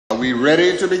we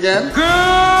ready to begin? Good morning!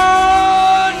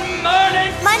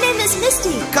 My name is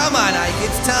Misty. Come on, Ike,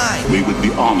 it's time. We would be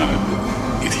honored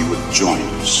if you would join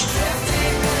us.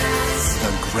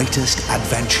 The greatest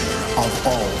adventure of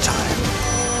all time.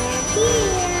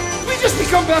 We just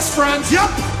become best friends. Yup.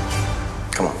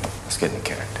 Come on, let's get into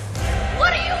character.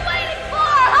 What are you waiting for,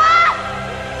 huh?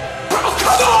 Oh,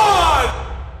 come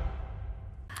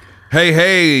on!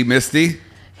 Hey, Misty.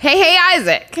 Hey,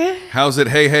 Isaac. How's it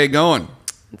hey going?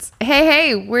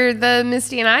 Hey, we're the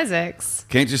Misty and Isaacs.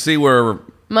 Can't you see we're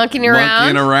Monkeying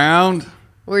around? monkeying around?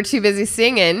 We're too busy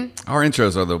singing. Our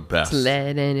intros are the best. To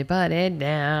let anybody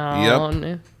down.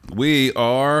 Yep. We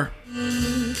are...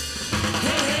 I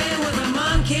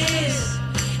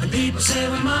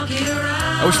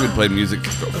wish we'd played music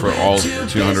for all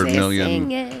 200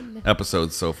 million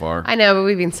episodes so far. I know, but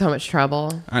we've been in so much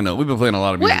trouble. I know. We've been playing a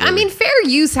lot of music. I mean, fair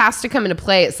use has to come into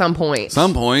play at some point.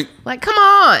 Some point. Like, come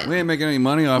on. We ain't making any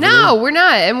money off of it. No, we're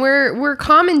not. And we're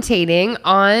commentating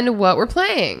on what we're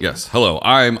playing. Yes. Hello.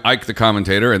 I'm Ike the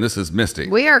commentator, and this is Misty.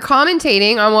 We are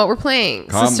commentating on what we're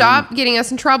playing. So stop getting us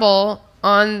in trouble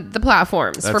on the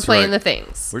platforms for playing the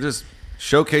things. We're just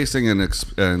showcasing and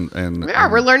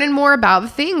we're learning more about the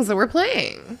things that we're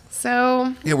playing.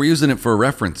 So yeah, we're using it for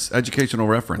reference, educational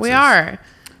references. We are.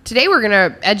 Today we're going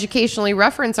to educationally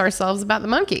reference ourselves about the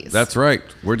Monkees. That's right.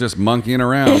 We're just monkeying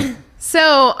around.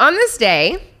 So on this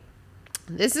day,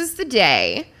 this is the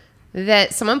day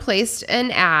that someone placed an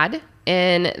ad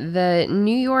in the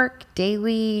New York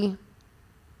Daily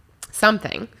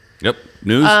something. Yep.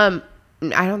 News? I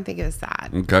don't think it was that.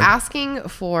 Okay. Asking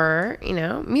for,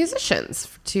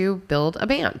 musicians to build a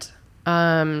band.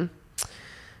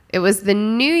 It was the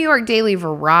New York Daily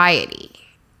Variety,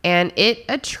 and it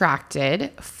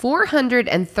attracted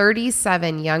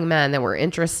 437 young men that were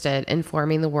interested in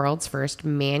forming the world's first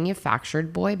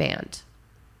manufactured boy band.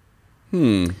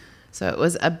 So it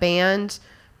was a band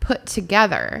put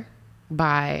together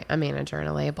by a manager and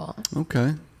a label.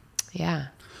 Okay. Yeah.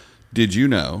 Did you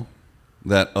know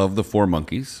that of the four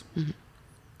Monkees,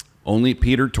 only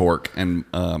Peter Tork and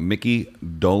Mickey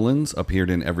Dolenz appeared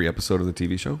in every episode of the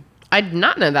TV show? I did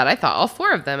not know that. I thought all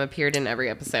four of them appeared in every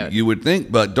episode. You would think,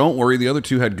 but don't worry. The other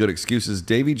two had good excuses.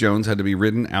 Davy Jones had to be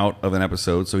ridden out of an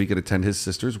episode so he could attend his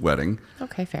sister's wedding.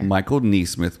 Okay, fair. Michael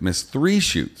Neesmith missed 3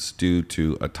 shoots due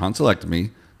to a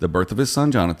tonsillectomy, the birth of his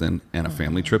son Jonathan, and a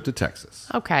family trip to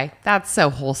Texas. Okay, that's so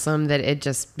wholesome that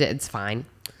it's fine.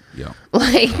 Yeah.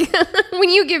 Like, when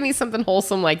you give me something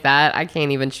wholesome like that, I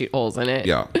can't even shoot holes in it.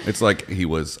 Yeah. It's like he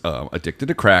was addicted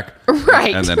to crack.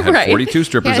 Right. And then had 42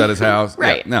 strippers at his house.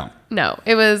 Right. Yeah, No,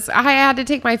 it was, I had to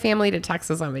take my family to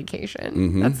Texas on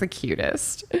vacation. That's the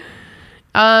cutest.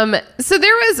 So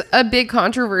there was a big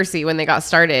controversy when they got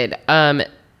started. And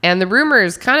the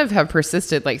rumors kind of have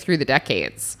persisted like through the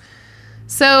decades.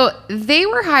 So they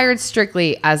were hired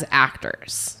strictly as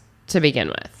actors to begin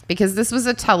with, because this was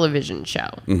a television show.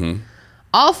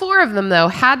 All 4 of them, though,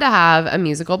 had to have a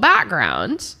musical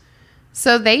background.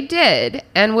 So they did,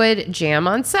 and would jam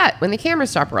on set when the camera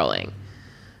stopped rolling.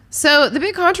 So the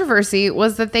big controversy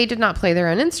was that they did not play their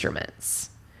own instruments.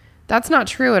 That's not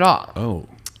true at all. Oh.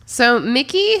 So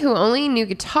Mickey, who only knew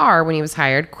guitar when he was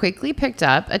hired, quickly picked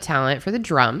up a talent for the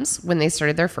drums when they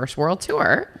started their first world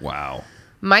tour. Wow.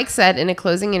 Mike said in a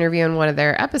closing interview in one of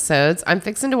their episodes, "I'm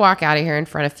fixing to walk out of here in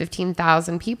front of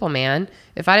 15,000 people, man.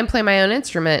 If I didn't play my own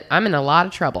instrument, I'm in a lot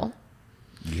of trouble."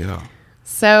 Yeah.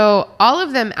 So all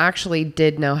of them actually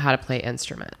did know how to play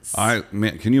instruments.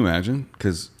 Man, can you imagine?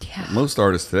 Because most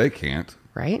artists today can't.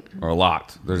 Right? Or a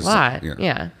lot. There's A lot.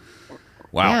 Yeah.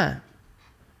 Wow. Yeah.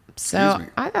 So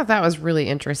I thought that was really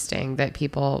interesting that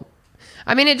people,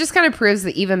 I mean, it just kind of proves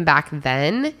that even back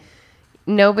then,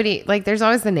 nobody, like, there's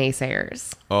always the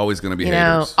naysayers. Always going to be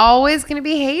haters. Always going to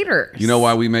be haters. You know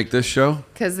why we make this show?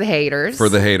 Because the haters. For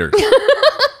the haters.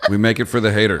 We make it for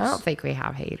the haters. I don't think we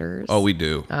have haters. Oh, we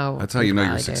do. Oh, that's how you know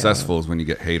you're successful is when you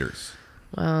get haters.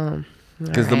 Well,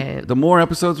 because the more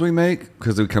episodes we make,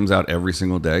 because it comes out every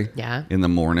single day. Yeah. In the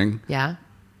morning. Yeah.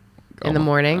 In the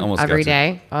morning, every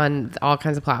day on all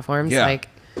kinds of platforms like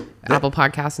Apple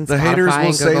Podcasts and Spotify haters will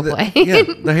and say Google that, Play. yeah,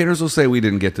 the haters will say we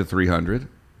didn't get to 300.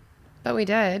 But we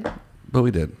did. But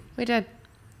we did. We did.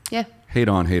 Yeah. Hate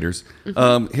on haters.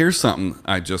 Here's something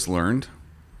I just learned.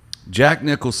 Jack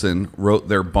Nicholson wrote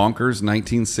their bonkers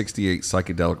 1968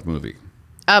 psychedelic movie.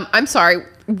 I'm sorry.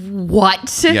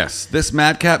 What? Yes. This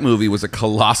Madcap movie was a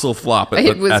colossal flop at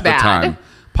the time,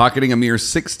 pocketing a mere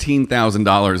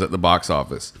 $16,000 at the box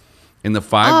office. In the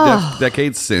 5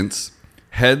 decades since,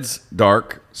 Head's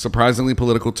dark, surprisingly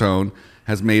political tone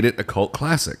has made it a cult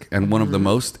classic and one of the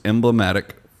most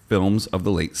emblematic films of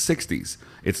the late 60s.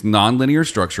 Its non-linear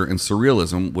structure and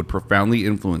surrealism would profoundly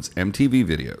influence MTV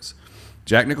videos.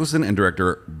 Jack Nicholson and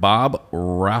director Bob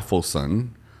Rafelson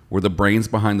were the brains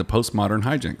behind the postmodern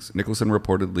hijinks. Nicholson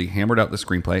reportedly hammered out the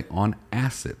screenplay on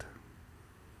acid.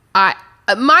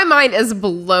 My mind is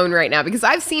blown right now because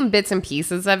I've seen bits and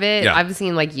pieces of it. Yeah. I've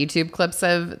seen like YouTube clips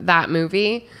of that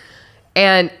movie,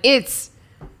 and it's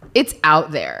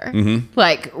out there,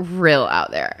 like real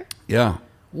out there. Yeah.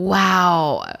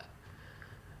 Wow.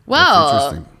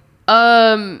 Well, That's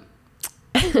interesting.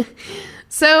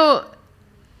 So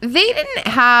they didn't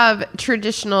have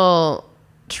traditional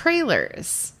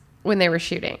trailers when they were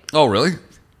shooting. Oh, really?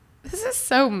 This is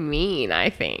so mean, I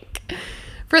think.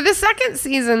 For the second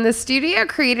season, the studio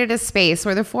created a space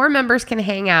where the four members can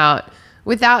hang out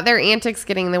without their antics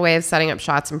getting in the way of setting up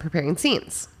shots and preparing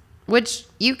scenes, which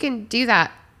you can do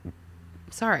that,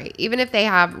 even if they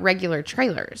have regular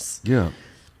trailers. Yeah.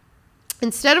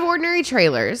 Instead of ordinary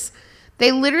trailers,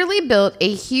 they literally built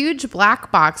a huge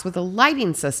black box with a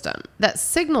lighting system that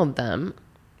signaled them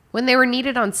when they were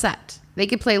needed on set. They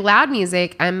could play loud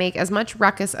music and make as much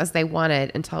ruckus as they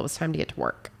wanted until it was time to get to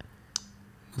work.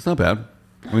 That's not bad.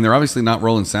 I mean, they're obviously not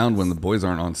rolling sound when the boys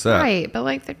aren't on set. Right, but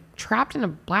like they're trapped in a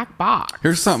black box.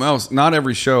 Here's something else. Not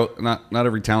every show, not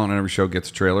every talent on every show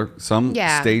gets a trailer. Some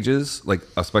stages, like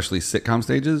especially sitcom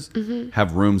stages,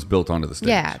 have rooms built onto the stage.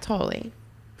 Yeah, totally.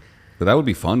 But that would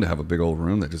be fun to have a big old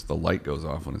room that just the light goes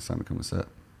off when it's time to come to set.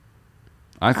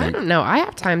 I think. I don't know. I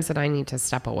have times that I need to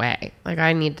step away. Like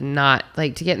I need to not,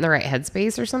 like to get in the right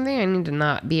headspace or something, I need to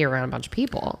not be around a bunch of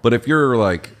people. But if you're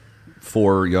like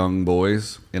 4 young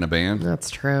boys in a band, That's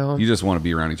true. you just want to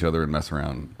be around each other and mess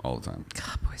around all the time.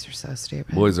 God, boys are so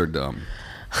stupid. Boys are dumb.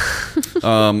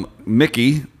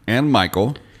 Mickey and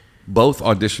Michael both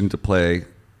auditioned to play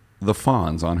the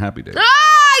Fonz on Happy Days. Ah,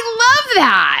 I love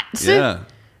that. Yeah.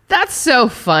 That's so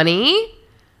funny.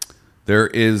 There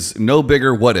is no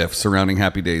bigger what if surrounding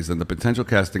Happy Days than the potential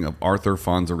casting of Arthur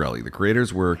Fonzarelli. The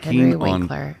creators were Henry keen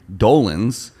Winkler. on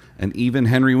Dolan's, and even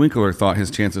Henry Winkler thought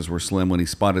his chances were slim when he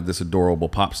spotted this adorable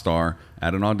pop star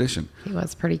at an audition. He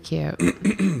was pretty cute.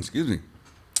 Excuse me.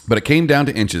 But it came down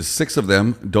to inches. 6 of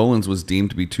them, Dolan's was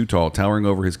deemed to be too tall, towering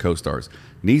over his co-stars.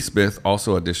 Neesmith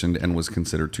also auditioned and was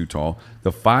considered too tall.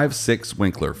 The 5'6"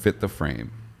 Winkler fit the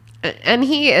frame. And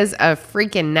he is a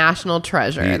freaking national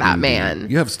treasure, that man.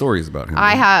 You have stories about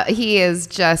him. He is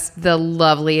just the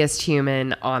loveliest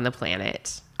human on the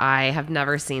planet. I have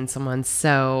never seen someone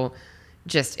so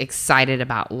just excited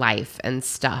about life and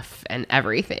stuff and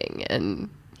everything.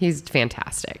 And he's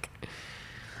fantastic.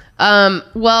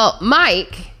 Well,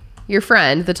 Mike, your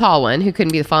friend, the tall one who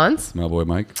couldn't be the Fonz. My boy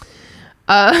Mike.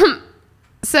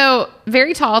 So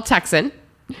very tall Texan.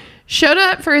 Showed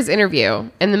up for his interview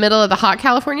in the middle of the hot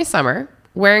California summer,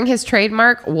 wearing his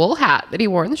trademark wool hat that he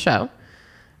wore in the show.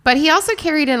 But he also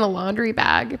carried in a laundry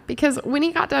bag because when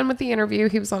he got done with the interview,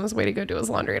 he was on his way to go do his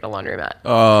laundry at a laundromat.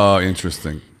 Oh,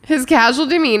 interesting. His casual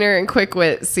demeanor and quick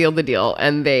wit sealed the deal,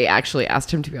 and they actually asked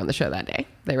him to be on the show that day.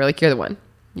 They were like, "You're the one.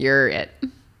 You're it."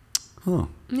 Huh.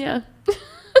 Yeah.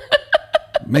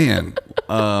 Man,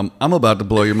 I'm about to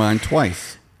blow your mind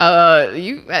twice.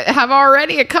 You have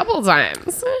already a couple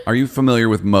times. Are you familiar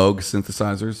with Moog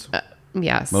synthesizers?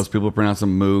 Yes. Most people pronounce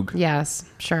them Moog. Yes,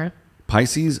 sure.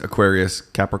 Pisces, Aquarius,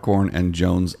 Capricorn, and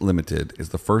Jones Limited is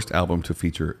the first album to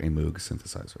feature a Moog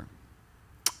synthesizer.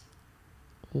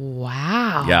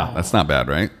 Wow. Yeah, that's not bad,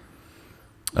 right?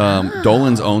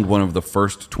 Dolan's owned one of the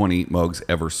first 20 Moogs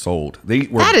ever sold.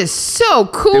 That is so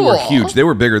cool. They were huge. They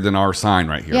were bigger than our sign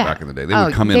right here back in the day. They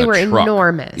would come in a truck. They were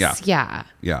enormous. Yeah.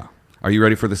 Are you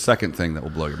ready for the second thing that will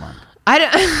blow your mind? I'm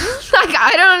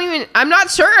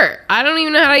not sure. I don't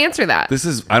even know how to answer that. This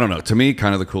is, I don't know, to me,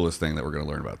 kind of the coolest thing that we're going to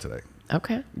learn about today.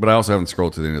 Okay. But I also haven't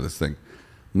scrolled to the end of this thing.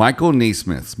 Michael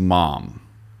Neesmith's mom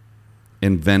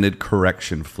invented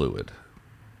correction fluid.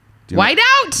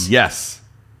 Whiteout? Yes.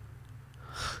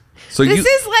 So this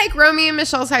is like Romeo and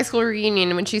Michelle's high school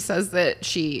reunion when she says that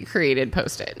she created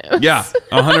Post-it notes. Yeah,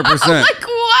 100%. Like,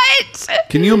 what?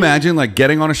 Can you imagine like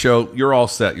getting on a show, you're all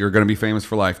set, you're going to be famous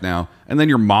for life now, and then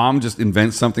your mom just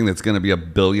invents something that's going to be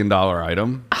 $1 billion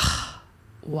item?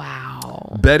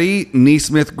 Wow. Betty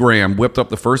Neesmith Graham whipped up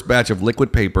the first batch of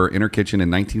liquid paper in her kitchen in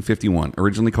 1951,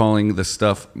 originally calling the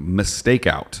stuff Mistake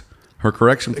Out. Her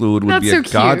correction fluid would be a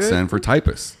godsend for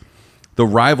typists. The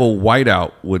rival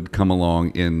Whiteout would come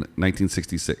along in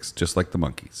 1966, just like the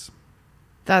Monkees.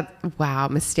 Wow,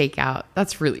 Mistake Out.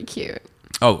 That's really cute.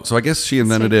 Oh, so I guess she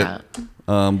invented it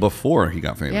before he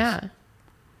got famous. Yeah.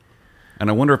 And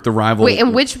I wonder if the rival... Wait,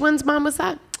 and which one's mom was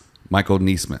that? Michael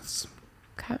Neesmith's.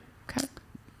 Okay.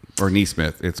 Or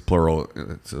Neesmith. It's plural.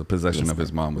 It's a possession of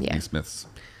his mom with Neesmith's.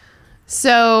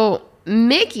 So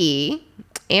Mickey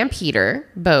and Peter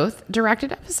both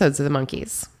directed episodes of the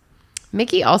Monkees.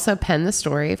 Mickey also penned the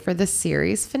story for the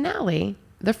series finale,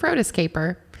 The Frotus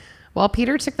Caper. While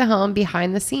Peter took the helm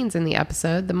behind the scenes in the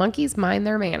episode, the Monkees mind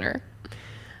their manner.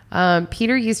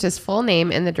 Peter used his full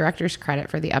name in the director's credit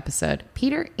for the episode,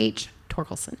 Peter H.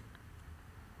 Torkelson.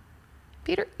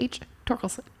 Peter H.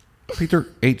 Torkelson. Peter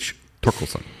H.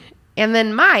 Torkelson. And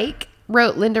then Mike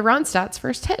wrote Linda Ronstadt's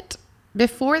first hit.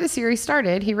 Before the series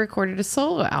started, he recorded a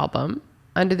solo album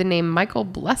under the name Michael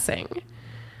Blessing,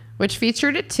 which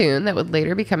featured a tune that would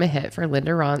later become a hit for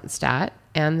Linda Ronstadt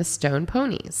and the Stone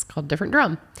Ponies called Different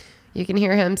Drum. You can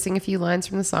hear him sing a few lines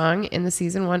from the song in the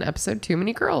season 1 episode Too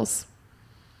Many Girls.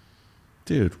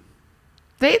 Dude.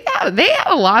 They had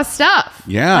a lot of stuff.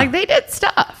 Yeah. Like, they did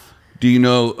stuff. Do you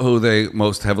know who they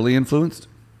most heavily influenced?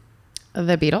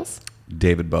 The Beatles?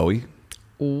 David Bowie.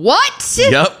 What?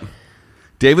 Yep.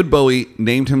 David Bowie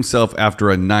named himself after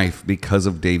a knife because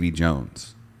of Davy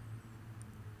Jones.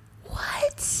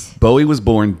 What? Bowie was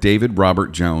born David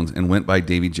Robert Jones and went by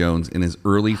Davy Jones in his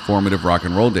early formative rock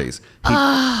and roll days.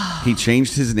 He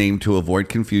changed his name to avoid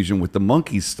confusion with the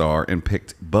Monkees star and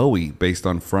picked Bowie based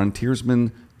on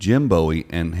frontiersman Jim Bowie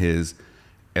and his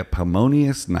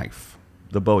eponymous knife,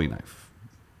 the Bowie knife.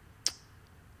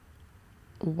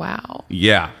 Wow.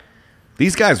 Yeah.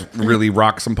 These guys really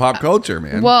rock some pop culture,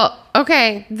 man. Well,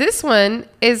 okay. This one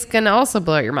is going to also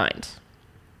blow your mind.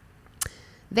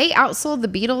 They outsold the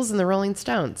Beatles and the Rolling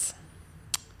Stones.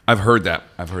 I've heard that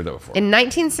before. In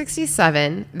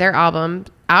 1967, their album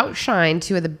outshined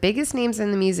two of the biggest names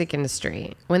in the music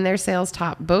industry when their sales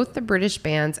topped both the British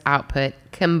band's output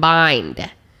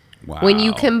combined. Wow. When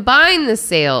you combine the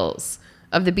sales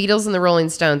of the Beatles and the Rolling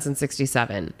Stones in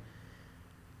 67,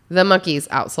 the Monkees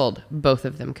outsold both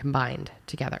of them combined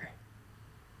together.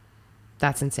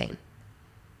 That's insane.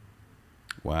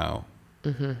 Wow.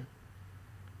 Mm-hmm.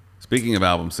 Speaking of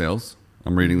album sales,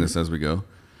 I'm reading this as we go.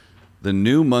 The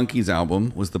new Monkees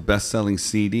album was the best-selling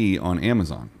CD on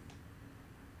Amazon,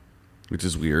 which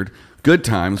is weird. Good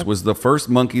Times was the first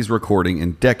Monkees recording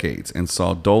in decades and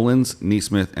saw Dolenz,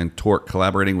 Neesmith, and Torque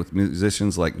collaborating with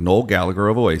musicians like Noel Gallagher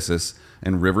of Oasis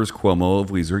and Rivers Cuomo of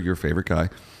Weezer, your favorite guy.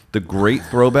 The great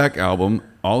throwback album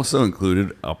also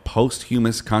included a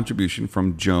posthumous contribution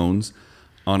from Jones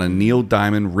on a Neil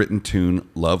Diamond written tune,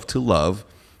 Love to Love,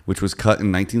 which was cut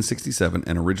in 1967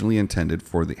 and originally intended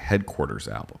for the Headquarters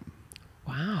album.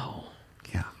 Wow.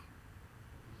 Yeah.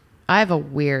 I have a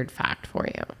weird fact for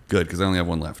you. Good, because I only have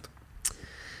one left.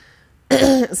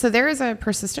 So there is a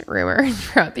persistent rumor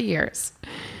throughout the years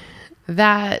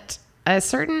that a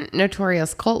certain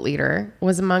notorious cult leader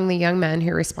was among the young men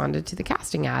who responded to the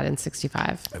casting ad in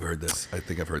 65. I've heard this. I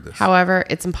think I've heard this. However,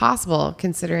 it's impossible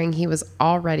considering he was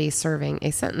already serving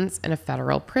a sentence in a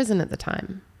federal prison at the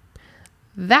time.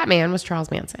 That man was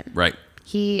Charles Manson. Right.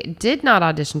 He did not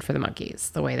audition for the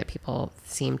Monkees the way that people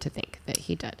seem to think that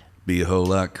he did. Be a whole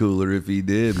lot cooler if he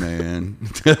did, man.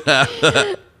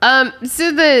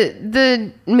 So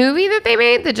the movie that they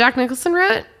made, that Jack Nicholson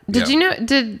wrote, did you know,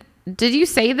 did you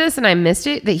say this and I missed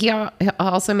it, that he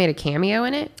also made a cameo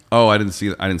in it? Oh, I didn't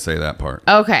say that part.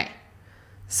 Okay.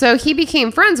 So he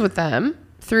became friends with them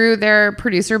through their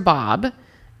producer, Bob,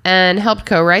 and helped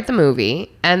co-write the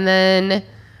movie. And then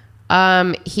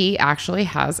he actually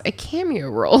has a cameo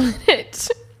role in it.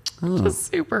 Just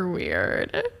super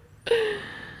weird.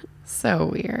 So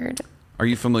weird. Are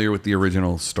you familiar with the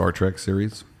original Star Trek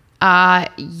series?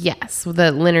 Yes.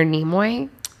 The Leonard Nimoy.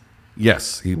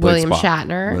 Yes. He played William Spock.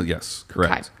 Shatner. Well, yes,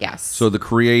 correct. Okay, yes. So the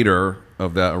creator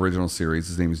of that original series,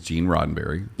 his name is Gene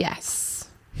Roddenberry. Yes.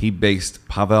 He based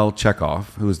Pavel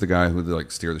Chekhov, who was the guy who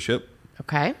would steer the ship,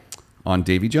 Okay. on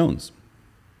Davy Jones.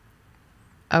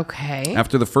 Okay.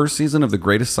 After the first season of the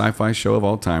greatest sci-fi show of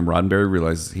all time, Roddenberry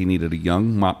realizes he needed a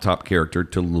young mop-top character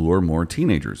to lure more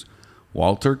teenagers.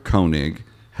 Walter Koenig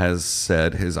has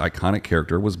said his iconic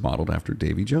character was modeled after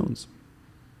Davy Jones.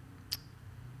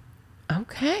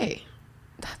 Okay.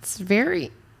 That's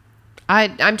very...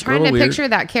 I'm trying to weird. picture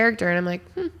that character, and I'm like,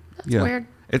 that's weird.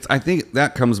 I think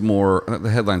that comes more... The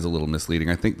headline's a little misleading.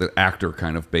 I think the actor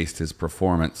kind of based his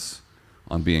performance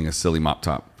on being a silly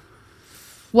mop-top.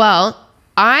 Well,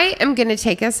 I am going to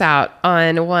take us out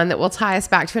on one that will tie us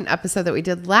back to an episode that we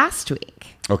did last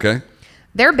week. Okay.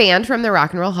 They're banned from the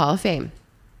Rock and Roll Hall of Fame.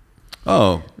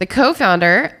 Oh. The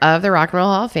co-founder of the Rock and Roll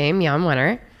Hall of Fame, Jan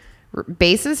Wenner,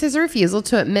 bases his refusal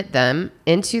to admit them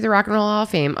into the Rock and Roll Hall of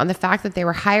Fame on the fact that they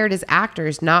were hired as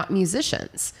actors, not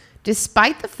musicians,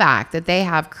 despite the fact that they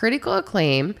have critical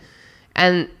acclaim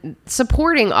and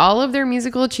supporting all of their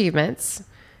musical achievements,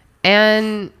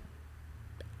 and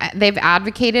they've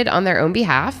advocated on their own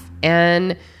behalf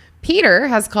and Peter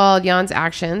has called Jan's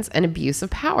actions an abuse of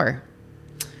power.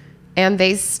 And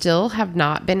they still have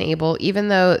not been able, even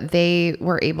though they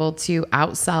were able to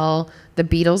outsell the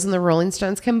Beatles and the Rolling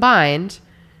Stones combined,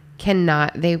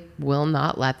 they will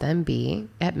not let them be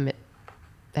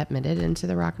admitted into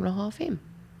the Rock and Roll Hall of Fame.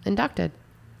 Inducted.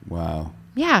 Wow.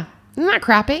 Yeah. Isn't that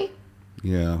crappy?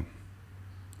 Yeah.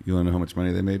 You want to know how much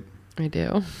money they made? I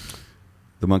do.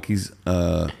 The Monkees,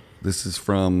 this is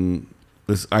from...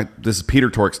 This is Peter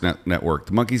Tork's network.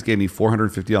 The Monkees gave me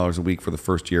 $450 a week for the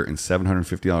first year and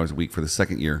 $750 a week for the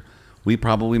second year. We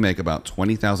probably make about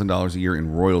 $20,000 a year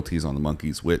in royalties on the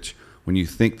Monkees, which, when you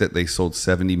think that they sold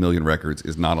 70 million records,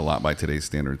 is not a lot by today's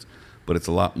standards. But it's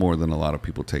a lot more than a lot of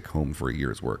people take home for a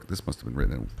year's work. This must have been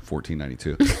written in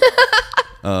 1492.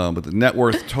 But the net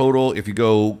worth total, if you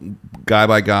go guy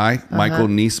by guy, Michael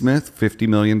Neesmith, $50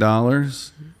 million.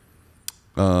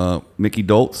 Mickey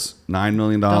Doltz, $9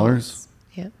 million.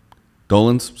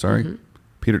 Dolan's, sorry.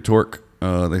 Peter Tork,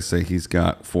 they say he's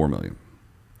got $4 million.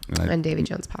 And Davy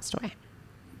Jones passed away.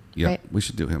 Yeah, right? We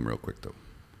should do him real quick, though.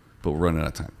 But we're running out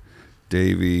of time.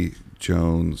 Davy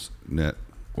Jones net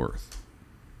worth.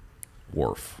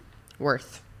 Worth.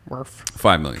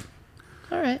 $5 million.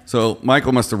 All right. So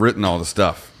Michael must have written all the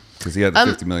stuff because he had the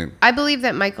 $50 million. I believe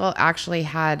that Michael actually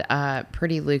had a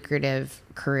pretty lucrative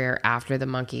career after the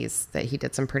Monkees, that he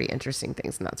did some pretty interesting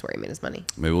things, and that's where he made his money.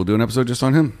 Maybe we'll do an episode just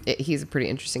on him. He's a pretty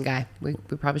interesting guy. We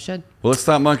probably should. Well, let's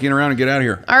stop monkeying around and get out of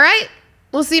here. All right.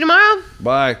 We'll see you tomorrow.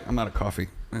 Bye. I'm out of coffee.